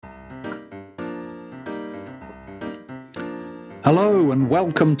Hello and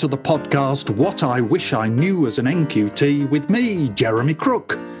welcome to the podcast What I Wish I Knew as an NQT with me, Jeremy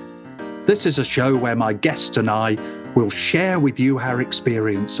Crook. This is a show where my guests and I will share with you our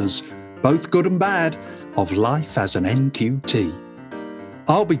experiences, both good and bad, of life as an NQT.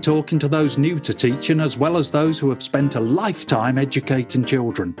 I'll be talking to those new to teaching as well as those who have spent a lifetime educating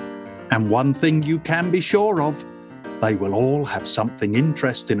children. And one thing you can be sure of, they will all have something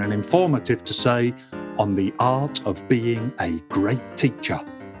interesting and informative to say on the art of being a great teacher.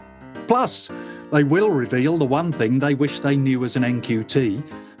 Plus, they will reveal the one thing they wish they knew as an NQT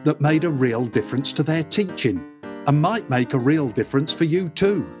that made a real difference to their teaching and might make a real difference for you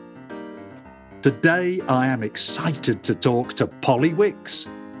too. Today, I am excited to talk to Polly Wicks.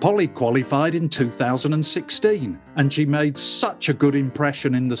 Polly qualified in 2016 and she made such a good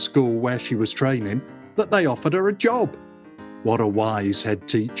impression in the school where she was training that they offered her a job. What a wise head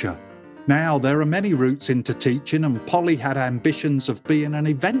teacher. Now, there are many routes into teaching and Polly had ambitions of being an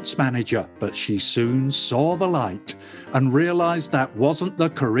events manager, but she soon saw the light and realised that wasn't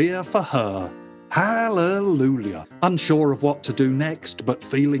the career for her. Hallelujah! Unsure of what to do next, but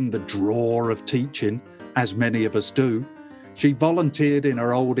feeling the draw of teaching, as many of us do, she volunteered in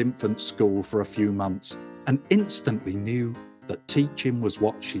her old infant school for a few months and instantly knew that teaching was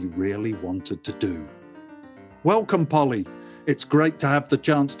what she really wanted to do. Welcome, Polly. It's great to have the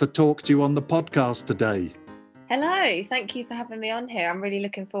chance to talk to you on the podcast today. Hello, thank you for having me on here. I'm really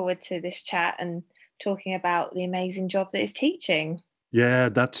looking forward to this chat and talking about the amazing job that is teaching. Yeah,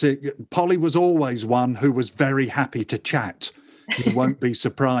 that's it. Polly was always one who was very happy to chat. You won't be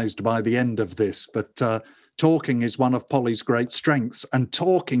surprised by the end of this, but talking is one of Polly's great strengths, and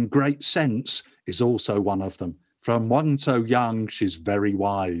talking great sense is also one of them. From one so young, she's very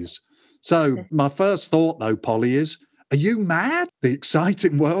wise. So my first thought, though, Polly, is, are you mad? The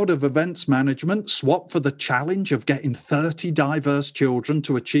exciting world of events management swapped for the challenge of getting 30 diverse children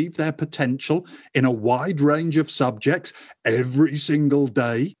to achieve their potential in a wide range of subjects every single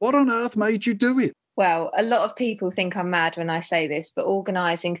day. What on earth made you do it? Well, a lot of people think I'm mad when I say this, but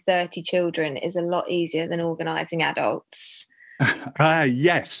organising 30 children is a lot easier than organising adults.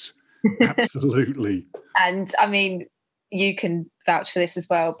 Yes, absolutely. And I mean, you can vouch for this as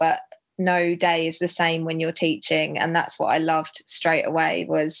well, but no day is the same when you're teaching, and that's what I loved straight away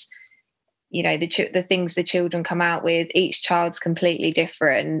was, you know, the things the children come out with. Each child's completely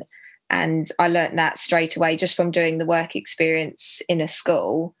different, and I learnt that straight away just from doing the work experience in a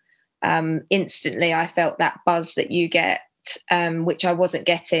school. Instantly I felt that buzz that you get, which I wasn't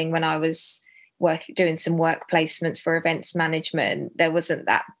getting when I was doing some work placements for events management. There wasn't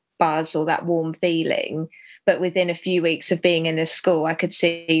that buzz or that warm feeling. But within a few weeks of being in a school, I could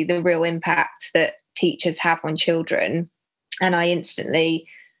see the real impact that teachers have on children. And I instantly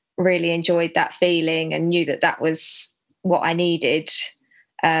really enjoyed that feeling and knew that that was what I needed.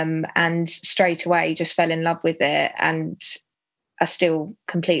 And straight away just fell in love with it. And I'm still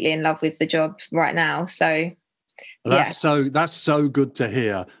completely in love with the job right now. So that's so good to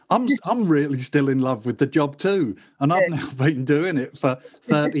hear. I'm really still in love with the job too. And I've now been doing it for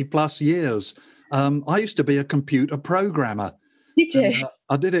 30 plus years. I used to be a computer programmer. Did you?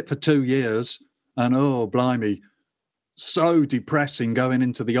 I did it for 2 years and oh, blimey, so depressing going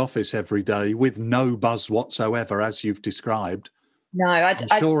into the office every day with no buzz whatsoever, as you've described. No,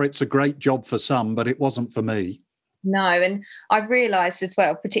 I'm sure it's a great job for some, but it wasn't for me. No, and I've realised as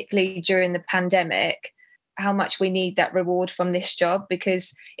well, particularly during the pandemic, how much we need that reward from this job,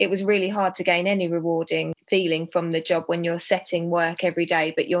 because it was really hard to gain any rewarding feeling from the job when you're setting work every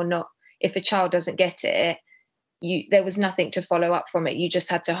day, but you're not. If a child doesn't get it, there was nothing to follow up from it. You just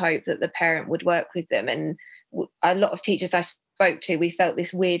had to hope that the parent would work with them. And a lot of teachers I spoke to, we felt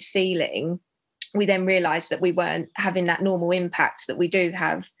this weird feeling. We then realised that we weren't having that normal impact that we do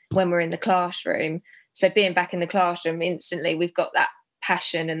have when we're in the classroom. So being back in the classroom, instantly we've got that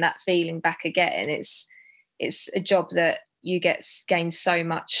passion and that feeling back again. It's a job that you gain so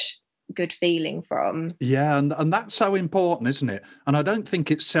much good feeling from. Yeah, and that's so important, isn't it? And I don't think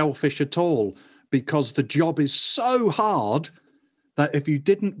it's selfish at all, because the job is so hard that if you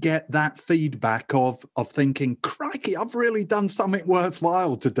didn't get that feedback of thinking, crikey, I've really done something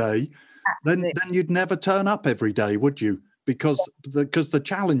worthwhile today, then you'd never turn up every day, would you? Because the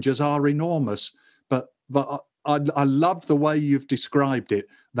challenges are enormous. But I love the way you've described it,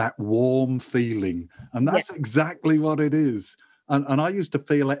 that warm feeling. And that's exactly what it is. And I used to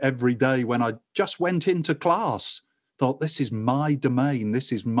feel it every day when I just went into class, thought, this is my domain,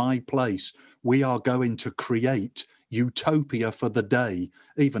 this is my place. We are going to create utopia for the day,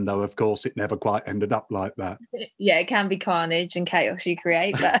 even though, of course, it never quite ended up like that. Yeah, it can be carnage and chaos you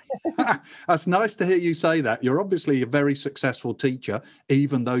create, but That's nice to hear you say that. You're obviously a very successful teacher,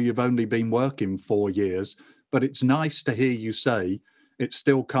 even though you've only been working 4 years. But it's nice to hear you say it's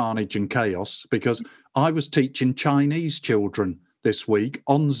still carnage and chaos, because I was teaching Chinese children this week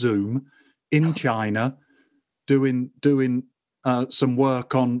on Zoom in China, doing some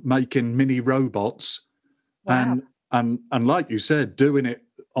work on making mini robots. wow. And like you said, doing it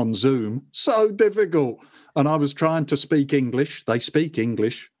on Zoom, so difficult. And I was trying to speak English. They speak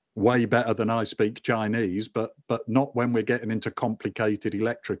English way better than I speak Chinese, but not when we're getting into complicated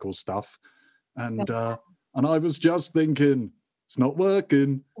electrical stuff. And I was just thinking, it's not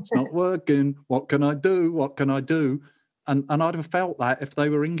working. It's not working. What can I do? What can I do? And I'd have felt that if they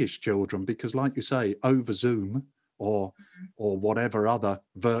were English children, because like you say, over Zoom or whatever other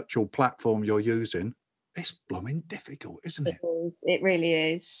virtual platform you're using, it's blooming difficult, isn't it? It is. It really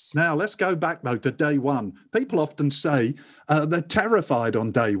is. Now, let's go back, though, to day one. People often say they're terrified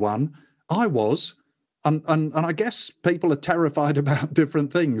on day one. I was. And I guess people are terrified about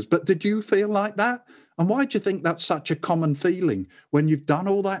different things. But did you feel like that? And why do you think that's such a common feeling when you've done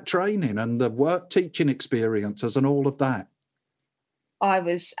all that training and the work teaching experiences and all of that? I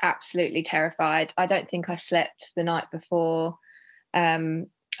was absolutely terrified. I don't think I slept the night before. I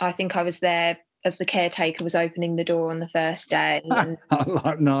think I was there as the caretaker was opening the door on the first day. And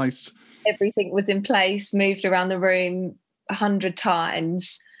nice. everything was in place, moved around the room 100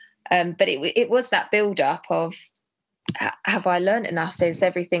 times. But it was that build-up of, have I learned enough? Has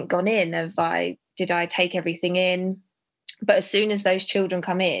everything gone in? Did I take everything in? But as soon as those children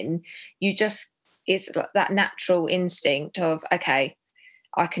come in, it's that natural instinct of, okay,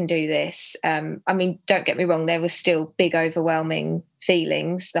 I can do this. I mean, don't get me wrong, there was still big, overwhelming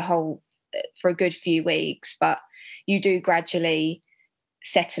feelings for a good few weeks, but you do gradually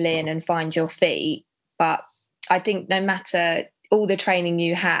settle in and find your feet. But I think no matter all the training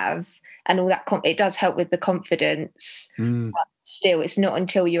you have and all that, it does help with the confidence. But still, it's not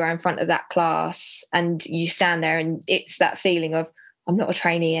until you're in front of that class and you stand there and it's that feeling of, I'm not a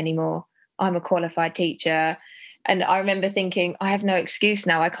trainee anymore. I'm a qualified teacher. And I remember thinking, I have no excuse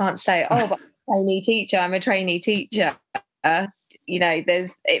now. I can't say, oh, but I'm a trainee teacher. I'm a trainee teacher.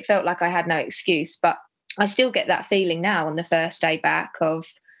 It felt like I had no excuse, but I still get that feeling now on the first day back of,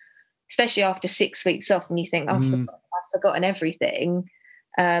 especially after 6 weeks off, and you think, I've forgotten everything.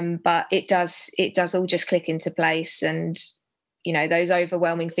 But it does all just click into place, and those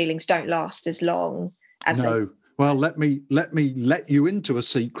overwhelming feelings don't last as long as no. Well, let me let you into a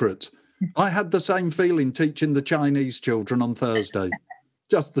secret. I had the same feeling teaching the Chinese children on Thursday,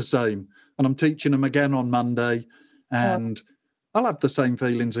 just the same. And I'm teaching them again on Monday, and I'll have the same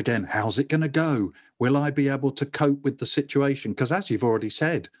feelings again. How's it going to go? Will I be able to cope with the situation? Because as you've already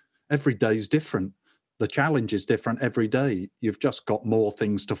said, every day is different. The challenge is different every day. You've just got more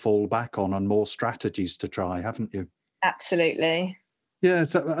things to fall back on and more strategies to try, haven't you? Absolutely. Yeah,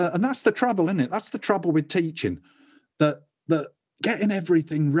 and that's the trouble, isn't it? That's the trouble with teaching, that getting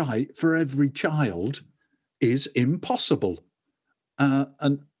everything right for every child is impossible.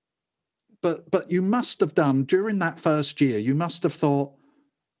 But you must have done, during that first year, you must have thought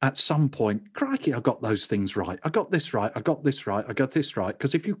at some point, crikey, I got those things right. I got this right. I got this right. I got this right.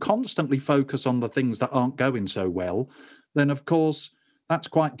 Because if you constantly focus on the things that aren't going so well, then of course that's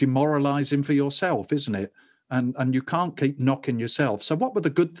quite demoralizing for yourself, isn't it? And you can't keep knocking yourself. So what were the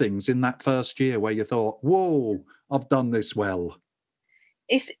good things in that first year where you thought, whoa, I've done this well?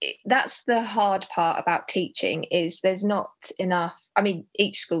 That's the hard part about teaching, is there's not enough. I mean,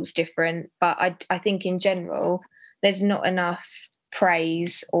 each school's different, but I think in general, there's not enough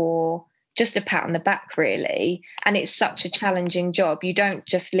praise or just a pat on the back, really. And it's such a challenging job. You don't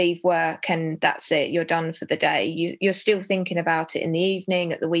just leave work and that's it, you're done for the day. You're still thinking about it in the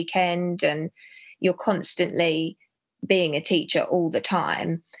evening, at the weekend, and you're constantly being a teacher all the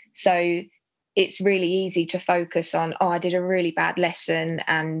time. So it's really easy to focus on, I did a really bad lesson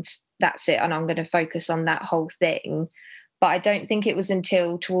and that's it, and I'm going to focus on that whole thing. But I don't think it was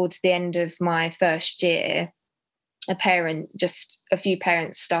until towards the end of my first year, a few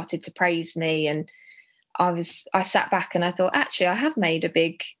parents started to praise me, and I sat back and I thought, actually, I have made a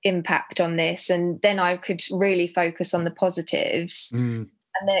big impact on this. And then I could really focus on the positives. And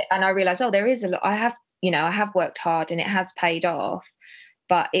I realized, there is a lot. I have worked hard and it has paid off.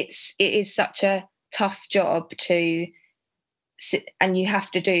 But it is such a tough job to sit, and you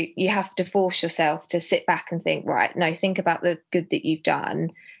have to force yourself to sit back and think, right, no, think about the good that you've done.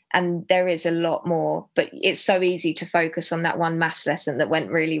 And there is a lot more, but it's so easy to focus on that one maths lesson that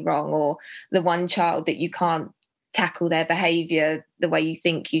went really wrong, or the one child that you can't tackle their behaviour the way you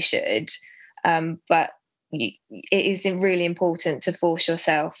think you should. But it is really important to force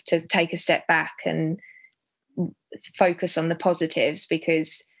yourself to take a step back and focus on the positives,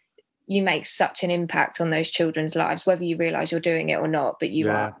 because you make such an impact on those children's lives, whether you realise you're doing it or not, but you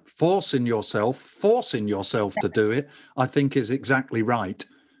are. Forcing yourself to do it, I think, is exactly right,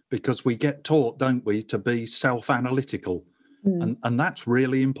 because we get taught, don't we, to be self-analytical. And that's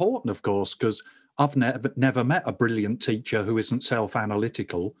really important, of course, because I've never met a brilliant teacher who isn't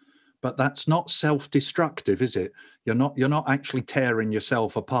self-analytical, but that's not self-destructive, is it? You're not actually tearing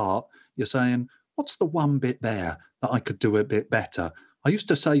yourself apart. You're saying, what's the one bit there that I could do a bit better? I used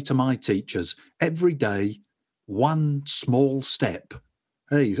to say to my teachers, every day, one small step.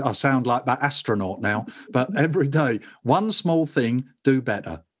 Hey, I sound like that astronaut now, but every day, one small thing, do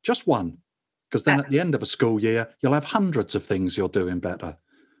better. Just one. Because then at the end of a school year, you'll have hundreds of things you're doing better.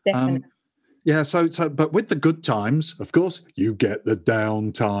 Definitely. So, but with the good times, of course, you get the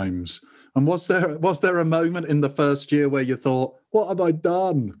down times. And was there a moment in the first year where you thought, what have I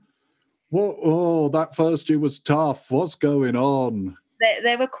done? That first year was tough. What's going on?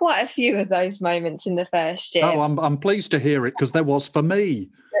 There were quite a few of those moments in the first year. Oh, I'm pleased to hear it, because there was for me.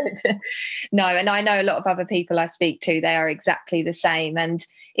 No, and I know a lot of other people I speak to, they are exactly the same. And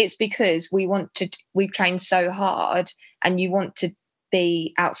it's because we've trained so hard, and you want to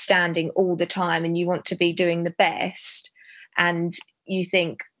be outstanding all the time, and you want to be doing the best. And you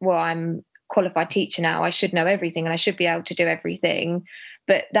think, well, I'm a qualified teacher now, I should know everything and I should be able to do everything.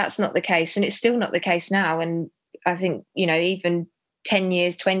 But that's not the case. And it's still not the case now. And I think, even 10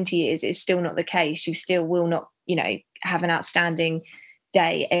 years, 20 years, it's still not the case. You still will not, have an outstanding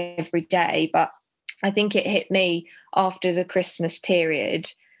day every day. But I think it hit me after the Christmas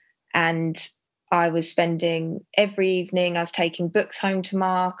period, and I was spending every evening, I was taking books home to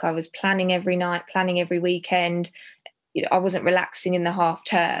mark, I was planning every night, planning every weekend. I wasn't relaxing in the half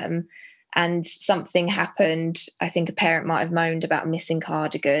term. And something happened. I think a parent might have moaned about a missing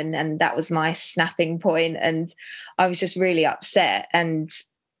cardigan, and that was my snapping point. And I was just really upset.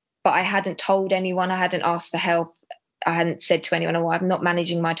 But I hadn't told anyone. I hadn't asked for help. I hadn't said to anyone, "Oh, I'm not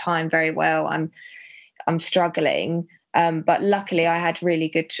managing my time very well. I'm struggling." But luckily, I had really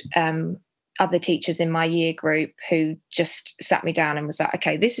good other teachers in my year group who just sat me down and was like,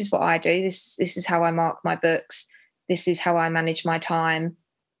 "Okay, this is what I do. This is how I mark my books. This is how I manage my time."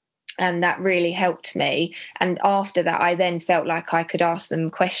 And that really helped me. And after that, I then felt like I could ask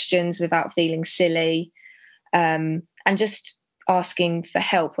them questions without feeling silly, and just asking for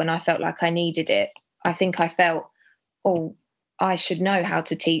help when I felt like I needed it. I think I felt, I should know how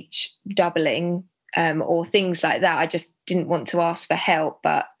to teach doubling, or things like that. I just didn't want to ask for help.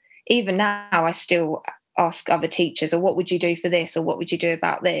 But even now, I still ask other teachers, or what would you do for this? Or what would you do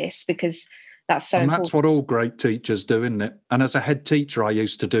about this? Because that's so important. That's what all great teachers do, isn't it? And as a head teacher, I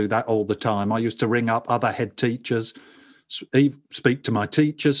used to do that all the time. I used to ring up other head teachers, speak to my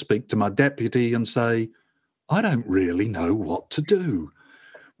teachers, speak to my deputy, and say, I don't really know what to do.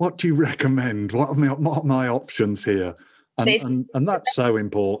 What do you recommend? What are my options here? And that's so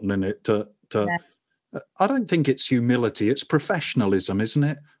important, isn't it? Yeah. I don't think it's humility, it's professionalism, isn't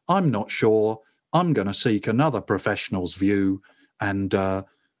it? I'm not sure. I'm going to seek another professional's view, and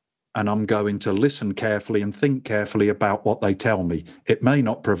I'm going to listen carefully and think carefully about what they tell me. It may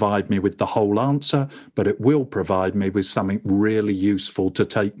not provide me with the whole answer, but it will provide me with something really useful to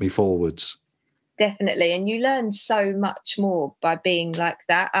take me forwards. Definitely. And you learn so much more by being like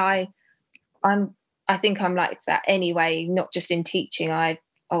that. I think I'm like that anyway, not just in teaching. I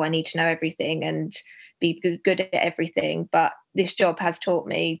need to know everything and be good at everything. But this job has taught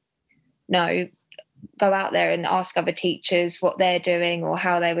me, no, go out there and ask other teachers what they're doing or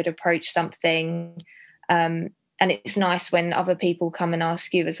how they would approach something. And it's nice when other people come and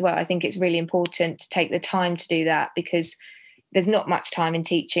ask you as well. I think it's really important to take the time to do that, because there's not much time in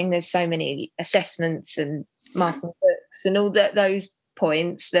teaching. There's so many assessments and marking books and all those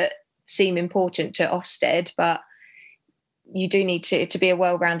points that seem important to Ofsted, but you do need to be a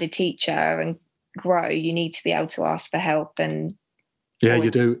well-rounded teacher and grow. You need to be able to ask for help. And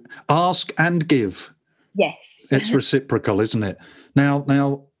you do. Ask and give. Yes. It's reciprocal, isn't it?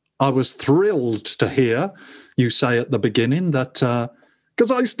 Now, I was thrilled to hear you say at the beginning that,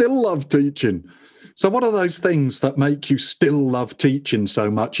 because I still love teaching. So what are those things that make you still love teaching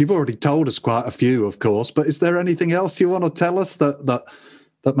so much? You've already told us quite a few, of course, but is there anything else you want to tell us that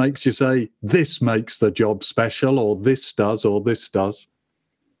makes you say, this makes the job special, or this does, or this does?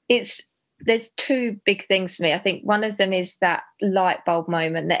 There's two big things for me. I think one of them is that light bulb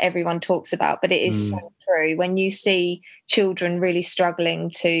moment that everyone talks about, but it is so true. When you see children really struggling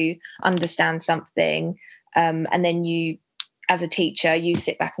to understand something, And then you, as a teacher, you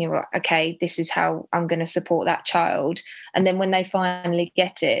sit back and you're like, okay, this is how I'm going to support that child. And then when they finally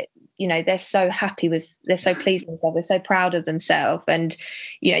get it, you know, they're so happy they're so pleased with themselves, they're so proud of themselves. And,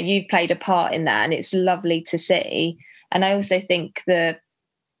 you know, you've played a part in that, and it's lovely to see. And I also think the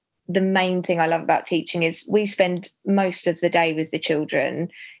main thing I love about teaching is we spend most of the day with the children,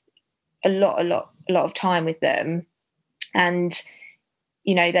 a lot of time with them. And,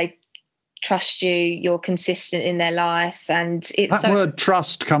 you know, they trust you, you're consistent in their life. And it's that word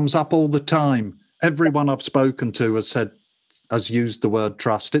trust comes up all the time. Everyone I've spoken to has used the word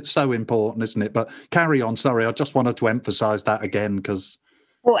trust. It's so important, isn't it? But carry on. Sorry, I just wanted to emphasize that again, because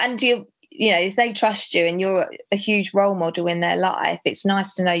and you know, if they trust you and you're a huge role model in their life, it's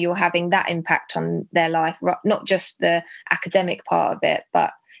nice to know you're having that impact on their life, not just the academic part of it,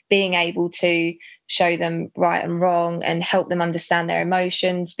 but being able to show them right and wrong and help them understand their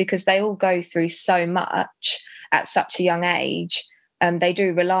emotions, because they all go through so much at such a young age. They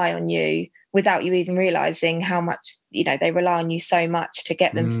do rely on you without you even realizing how much, you know, they rely on you so much to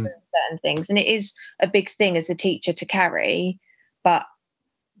get them through certain things. And it is a big thing as a teacher to carry, but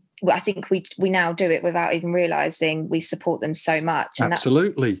I think we now do it without even realizing we support them so much. And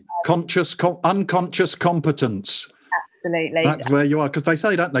absolutely. Unconscious competence. Absolutely. That's where you are. Because they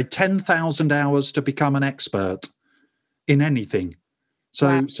say, don't they, 10,000 hours to become an expert in anything.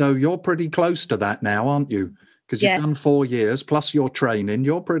 So you're pretty close to that now, aren't you? Because you've done 4 years plus your training.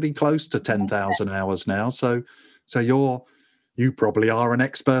 You're pretty close to 10,000 hours now. So you probably are an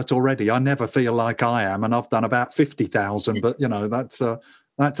expert already. I never feel like I am, and I've done about 50,000. But you know,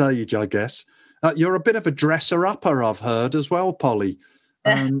 that's age, I guess. You're a bit of a dresser-upper, I've heard as well, Polly.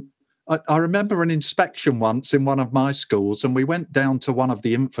 I remember an inspection once in one of my schools, and we went down to one of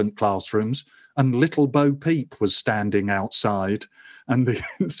the infant classrooms, and little Bo Peep was standing outside, and the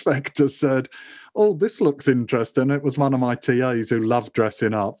inspector said, "Oh, this looks interesting." It was one of my TAs who loved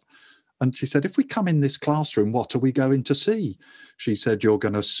dressing up. And she said, "If we come in this classroom, what are we going to see?" She said, "You're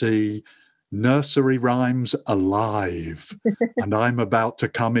going to see nursery rhymes alive." And I'm about to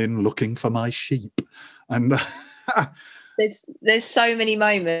come in looking for my sheep. And there's so many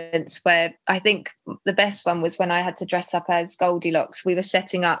moments where I think the best one was when I had to dress up as Goldilocks. We were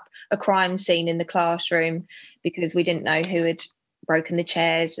setting up a crime scene in the classroom because we didn't know who had broken the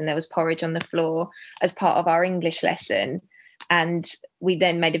chairs, and there was porridge on the floor as part of our English lesson. And we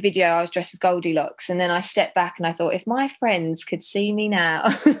then made a video. I was dressed as Goldilocks. And then I stepped back and I thought, if my friends could see me now,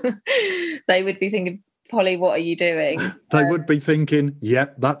 they would be thinking, "Polly, what are you doing?" They would be thinking,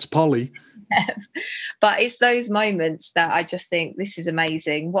 "Yep, that's Polly." But it's those moments that I just think, this is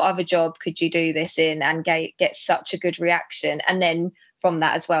amazing. What other job could you do this in and get such a good reaction? And then from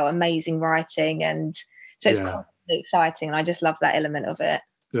that as well, amazing writing. And so it's constantly exciting. And I just love that element of it.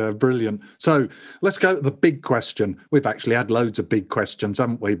 Yeah, brilliant. So let's go to the big question. We've actually had loads of big questions,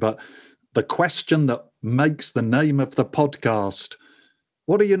 haven't we? But the question that makes the name of the podcast: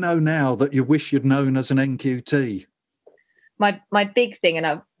 what do you know now that you wish you'd known as an NQT? My big thing,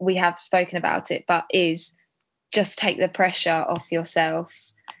 and we have spoken about it, but is just take the pressure off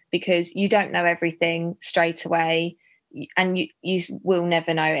yourself, because you don't know everything straight away, and you will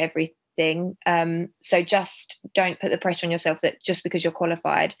never know everything. So just don't put the pressure on yourself that just because you're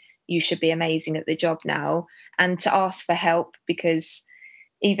qualified, you should be amazing at the job now, and to ask for help, because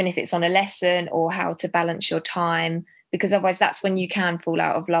even if it's on a lesson or how to balance your time, because otherwise that's when you can fall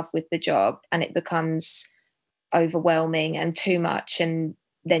out of love with the job and it becomes overwhelming and too much, and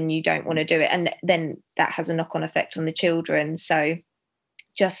then you don't want to do it, and then that has a knock-on effect on the children. So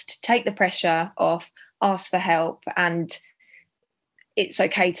just take the pressure off, ask for help, and it's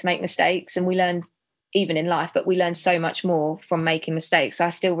okay to make mistakes. And we learn, even in life, but we learn so much more from making mistakes. I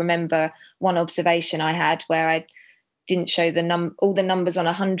still remember one observation I had where I didn't show all the numbers on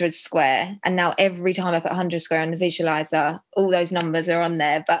 100 square, and now every time I put 100 square on the visualizer, all those numbers are on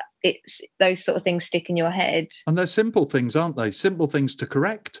there. But it's those sort of things stick in your head, and they're simple things, aren't they? Simple things to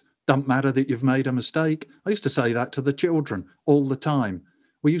correct. Don't matter that you've made a mistake. I used to say that to the children all the time.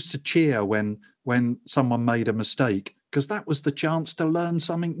 We used to cheer when someone made a mistake, because that was the chance to learn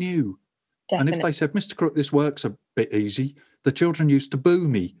something new. Definitely. And if they said, "Mr. Crook, this work's a bit easy," the children used to boo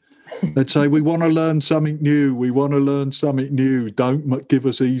me. They'd say, "We want to learn something new. We want to learn something new. Don't give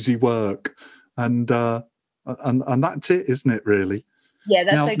us easy work." And that's it, isn't it, really? Yeah,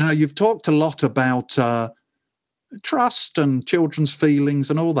 that's now you've talked a lot about trust and children's feelings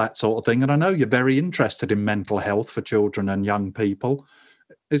and all that sort of thing. And I know you're very interested in mental health for children and young people.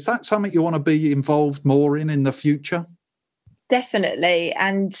 Is that something you want to be involved more in the future? Definitely.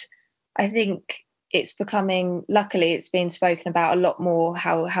 And I think it's becoming, luckily it's been spoken about a lot more,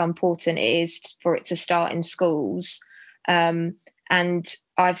 how important it is for it to start in schools. And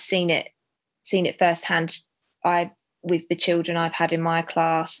I've seen it firsthand with the children I've had in my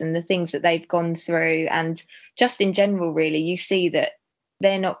class and the things that they've gone through, and just in general, really, you see that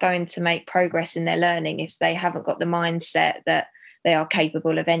they're not going to make progress in their learning if they haven't got the mindset that they are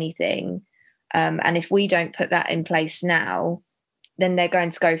capable of anything. And if we don't put that in place now, then they're going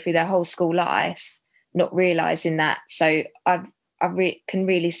to go through their whole school life not realising that. So I can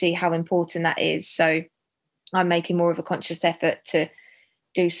really see how important that is. So I'm making more of a conscious effort to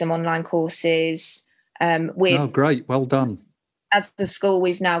do some online courses. Oh, great. Well done. As the school,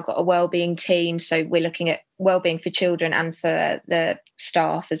 we've now got a wellbeing team. So we're looking at wellbeing for children and for the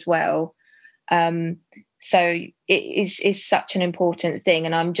staff as well. So it is such an important thing.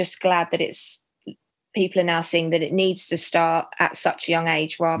 And I'm just glad that people are now seeing that it needs to start at such a young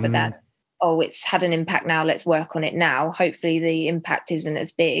age rather than, it's had an impact now, let's work on it now. Hopefully the impact isn't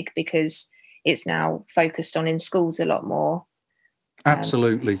as big because it's now focused on in schools a lot more.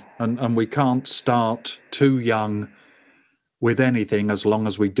 Absolutely. And we can't start too young with anything as long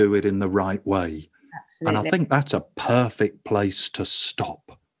as we do it in the right way. Absolutely. And I think that's a perfect place to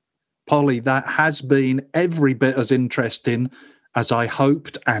stop. Polly, that has been every bit as interesting as I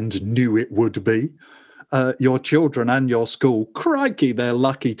hoped and knew it would be. Your children and your school, crikey, they're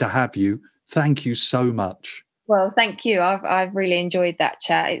lucky to have you. Thank you so much. Well, thank you. I've really enjoyed that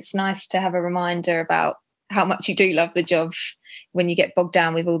chat. It's nice to have a reminder about how much you do love the job when you get bogged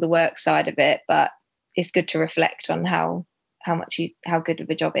down with all the work side of it. But it's good to reflect on how good of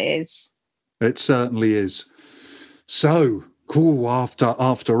a job it is. It certainly is. So, cool,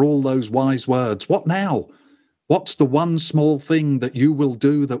 after all those wise words, what now? What's the one small thing that you will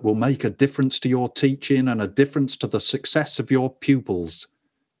do that will make a difference to your teaching and a difference to the success of your pupils?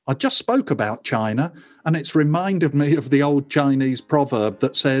 I just spoke about China, and it's reminded me of the old Chinese proverb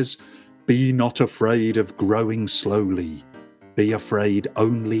that says, "Be not afraid of growing slowly. Be afraid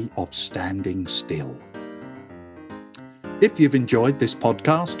only of standing still." If you've enjoyed this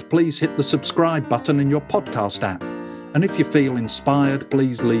podcast, please hit the subscribe button in your podcast app. And if you feel inspired,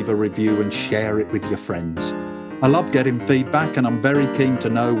 please leave a review and share it with your friends. I love getting feedback, and I'm very keen to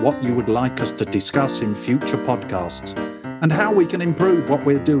know what you would like us to discuss in future podcasts and how we can improve what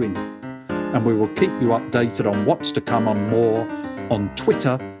we're doing. And we will keep you updated on what's to come on more on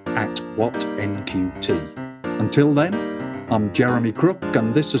Twitter @WhatNQT. Until then, I'm Jeremy Crook,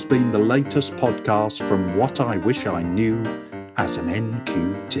 and this has been the latest podcast from What I Wish I Knew as an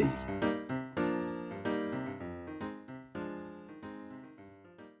NQT.